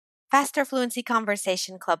Faster Fluency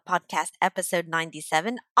Conversation Club podcast, episode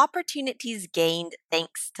 97, Opportunities Gained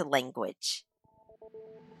Thanks to Language.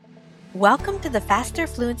 Welcome to the Faster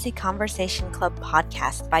Fluency Conversation Club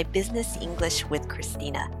podcast by Business English with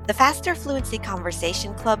Christina. The Faster Fluency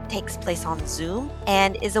Conversation Club takes place on Zoom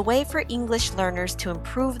and is a way for English learners to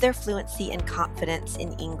improve their fluency and confidence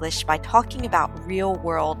in English by talking about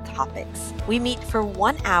real-world topics. We meet for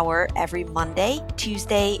 1 hour every Monday,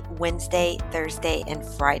 Tuesday, Wednesday, Thursday, and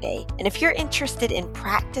Friday. And if you're interested in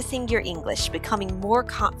practicing your English, becoming more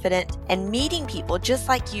confident, and meeting people just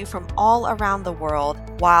like you from all around the world,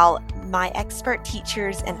 while my expert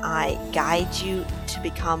teachers and I guide you to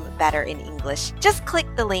become better in English, just click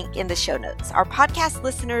the link in the show notes. Our podcast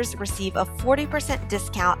listeners receive a 40%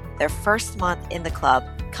 discount their first month in the club.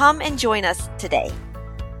 Come and join us today.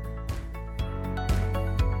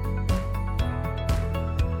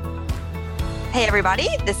 Hey everybody,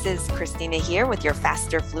 this is Christina here with your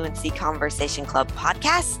Faster Fluency Conversation Club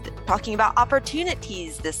podcast, talking about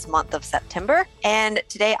opportunities this month of September. And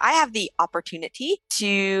today I have the opportunity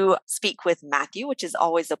to speak with Matthew, which is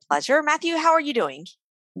always a pleasure. Matthew, how are you doing?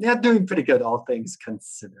 Yeah, doing pretty good, all things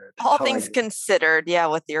considered. All things considered, yeah,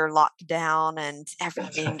 with your lockdown and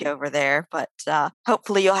everything over there. But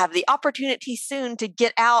hopefully you'll have the opportunity soon to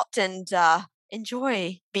get out and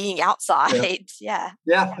enjoy being outside. Yeah,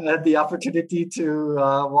 I had the opportunity to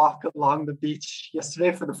walk along the beach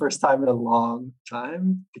yesterday for the first time in a long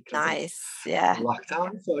time because of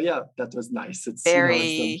lockdown. So yeah, that was nice. It's it's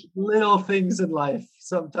the little things in life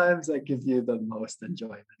sometimes that give you the most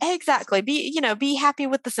enjoyment. Exactly. Be happy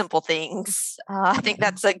with the simple things. I think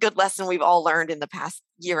that's a good lesson we've all learned in the past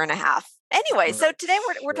year and a half. Anyway, so today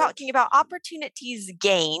we're talking about opportunities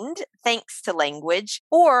gained thanks to language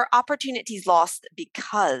or opportunities lost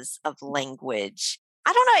because of language.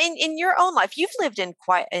 I don't know, in your own life, you've lived in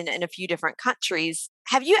a few different countries.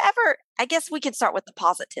 Have you ever, I guess we could start with the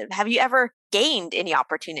positive. Have you ever gained any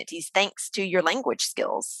opportunities thanks to your language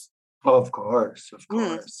skills? Of course.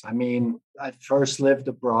 I mean, I first lived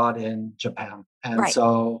abroad in Japan. And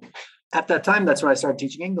so at that time, that's when I started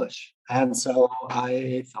teaching English. And so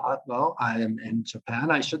I thought, well, I am in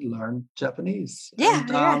Japan. I should learn Japanese.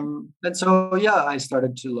 And so, I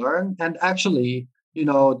started to learn. And actually,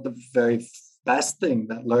 the very best thing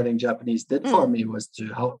that learning Japanese did for me was to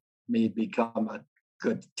help me become a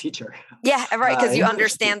good teacher. Yeah, right. Because you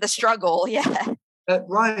understand the struggle. Yeah.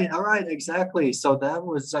 Right, exactly. So that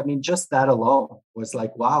was, just that alone was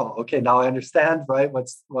like, wow, okay, now I understand,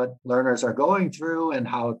 what learners are going through and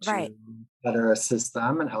how to better assist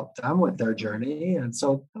them and help them with their journey. And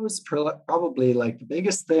so that was probably like the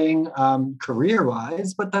biggest thing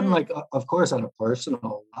career-wise, but then of course, on a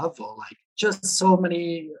personal level, just so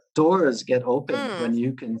many doors get open when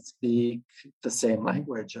you can speak the same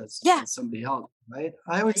language as somebody else, right?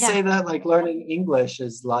 I would say that learning English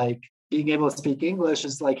is being able to speak English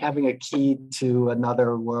is like having a key to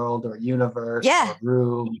another world or universe or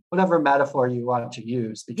room, whatever metaphor you want to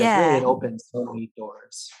use, because really it opens so many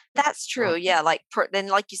doors. That's true. Then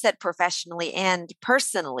like you said, professionally and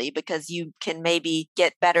personally, because you can maybe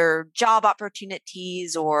get better job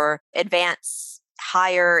opportunities or advance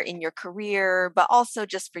higher in your career, but also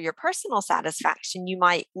just for your personal satisfaction, you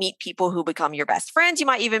might meet people who become your best friends. You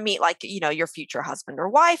might even meet your future husband or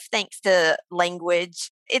wife thanks to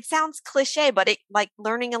language. It sounds cliche, but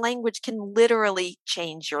learning a language can literally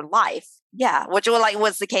change your life. Yeah, which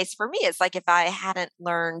was the case for me. It's like if I hadn't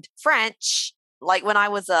learned French, when I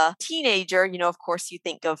was a teenager, of course you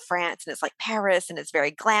think of France and it's like Paris and it's very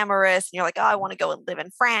glamorous and you're like, oh, I want to go and live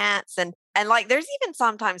in France. And there's even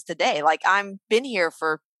sometimes today, I'm been here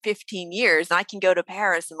for 15 years and I can go to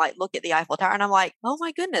Paris and look at the Eiffel Tower and I'm like, oh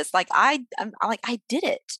my goodness, I did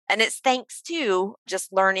it. And it's thanks to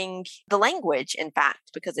just learning the language, in fact,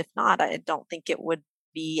 because if not, I don't think it would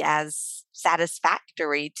be as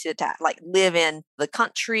satisfactory to live in the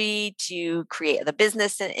country, to create the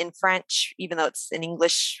business in French, even though it's an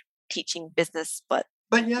English teaching business. But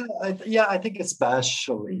I think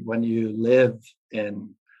especially when you live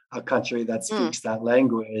in a country that speaks that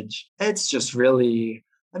language, it's just really,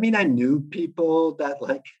 I knew people that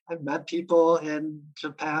I've met people in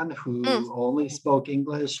Japan who only spoke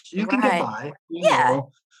English. You can get by, you know.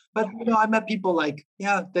 But, I met people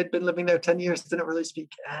they'd been living there 10 years, didn't really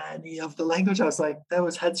speak any of the language. I was like, that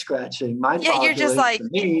was head scratching. You're just like,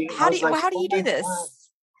 how do you do this? God.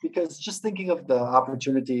 Because just thinking of the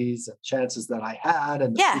opportunities and chances that I had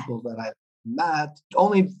and the people that I met,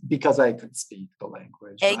 only because I could speak the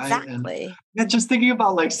language. Exactly. Right? And just thinking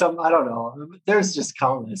about I don't know, there's just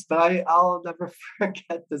countless, but I'll never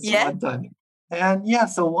forget this one time. And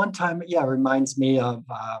so one time, it reminds me of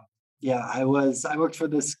Yeah, I worked for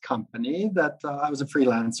this company that I was a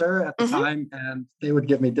freelancer at the Hmm. time, and they would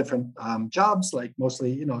give me different jobs, like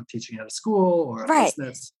mostly, teaching at a school or a Right.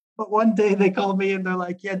 business. But one day they called me and they're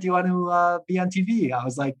like, "Yeah, do you want to be on TV?" I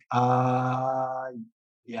was like,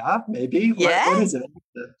 yeah, maybe. Yeah. What is it?"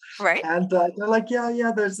 Right. And they're like, "Yeah,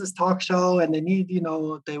 yeah, there's this talk show, and they need,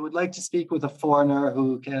 they would like to speak with a foreigner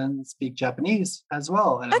who can speak Japanese as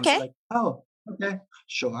well." And I was Okay. like, "Oh, okay,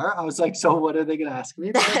 sure." I was like, "So what are they going to ask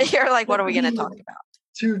me?" They're like, You're like, what are we going to "Nothing, talk about?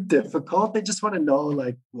 too difficult. They just want to know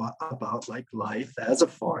like what about like life as a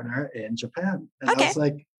foreigner in Japan." And I Okay. was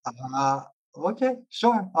like, okay,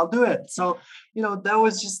 sure, I'll do it. So, that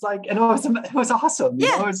was just like, and it was awesome.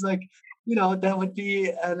 Yeah. It's like, that would be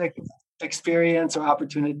an experience or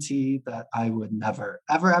opportunity that I would never,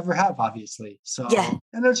 ever, ever have, obviously. Yeah. So,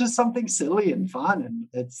 and it's just something silly and fun. And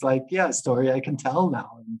it's like, yeah, a story I can tell now.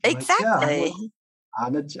 And be like, yeah, I was Exactly.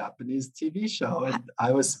 on a Japanese TV show and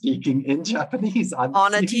I was speaking in Japanese on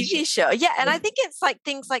On the a TV show. TV show. Yeah, and I think it's like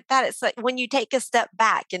things like that. It's like when you take a step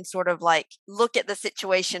back and sort of like look at the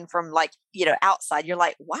situation from like, outside, you're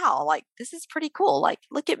like, wow, like this is pretty cool. Like,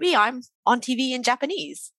 look at me, I'm on TV in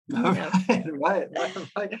Japanese. Right.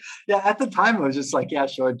 Yeah, at the time, I was just like, yeah,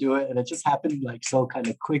 sure, do it. And it just happened like so kind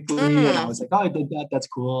of quickly. And I Mm, was like, oh, I did that. That's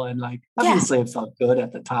cool. And like, yeah, obviously, it felt good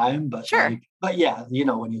at the time. sure. But yeah,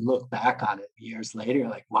 when you look back on it years later, you're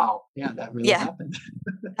like, wow, yeah, that really Yeah, happened.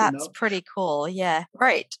 you that's know? pretty cool. Yeah,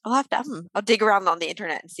 right. I'll have to, I'll dig around on the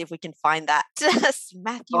internet and see if we can find that.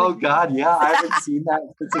 Matthew Oh, and God. Yeah. I haven't seen that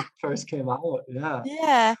since it first came out. Yeah.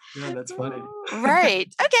 yeah. Yeah. That's funny.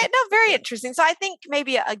 Right. Okay. No, very interesting. So I think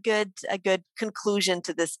maybe a good conclusion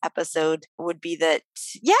to this episode would be that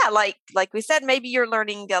yeah, like we said, maybe you're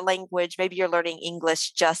learning a language, maybe you're learning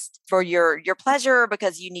English just for your pleasure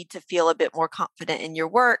because you need to feel a bit more confident in your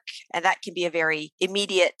work, and that can be a very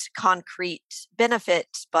immediate, concrete benefit.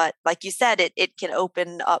 But like you said, it can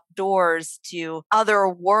open up doors to other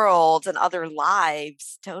worlds and other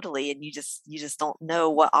lives totally, and you just don't know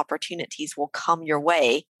what opportunities will come your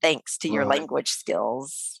way thanks to your Right. language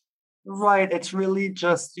skills. Right. It's really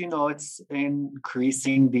just, it's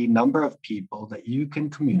increasing the number of people that you can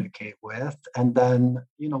communicate with. And then,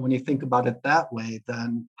 when you think about it that way,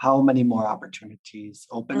 then how many more opportunities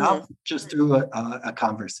open Mhm. up just through a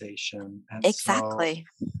conversation. And so, Exactly.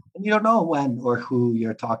 and you don't know when or who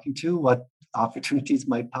you're talking to, what opportunities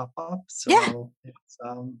might pop up. Yeah,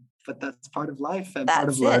 So but that's part of life and part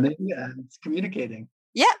of that's it. learning and communicating.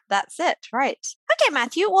 Yeah, that's it. Right. Okay,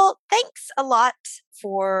 Matthew. Well, thanks a lot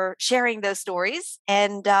for sharing those stories,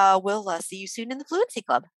 and we'll see you soon in the Fluency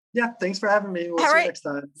Club. Yeah. Thanks for having me. We'll All see you right. next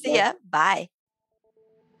time. See Bye. ya. Bye.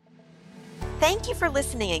 Thank you for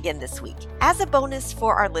listening again this week. As a bonus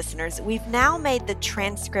for our listeners, we've now made the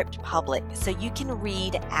transcript public so you can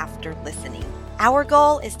read after listening. Our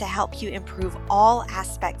goal is to help you improve all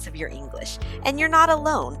aspects of your English, and you're not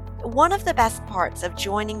alone. One of the best parts of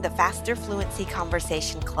joining the Faster Fluency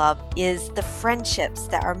Conversation Club is the friendships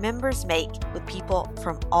that our members make with people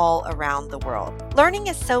from all around the world. Learning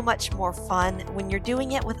is so much more fun when you're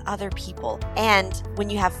doing it with other people, and when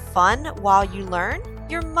you have fun while you learn,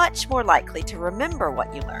 you're much more likely to remember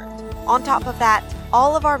what you learned. On top of that,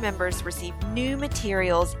 all of our members receive new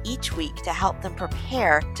materials each week to help them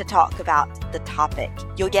prepare to talk about the topic.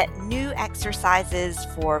 You'll get new exercises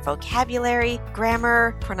for vocabulary,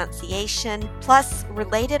 grammar, pronunciation, plus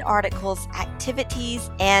related articles, activities,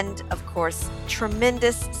 and of course,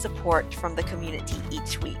 tremendous support from the community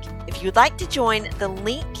each week. If you'd like to join, the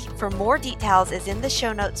link for more details is in the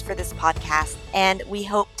show notes for this podcast, and we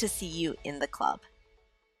hope to see you in the club.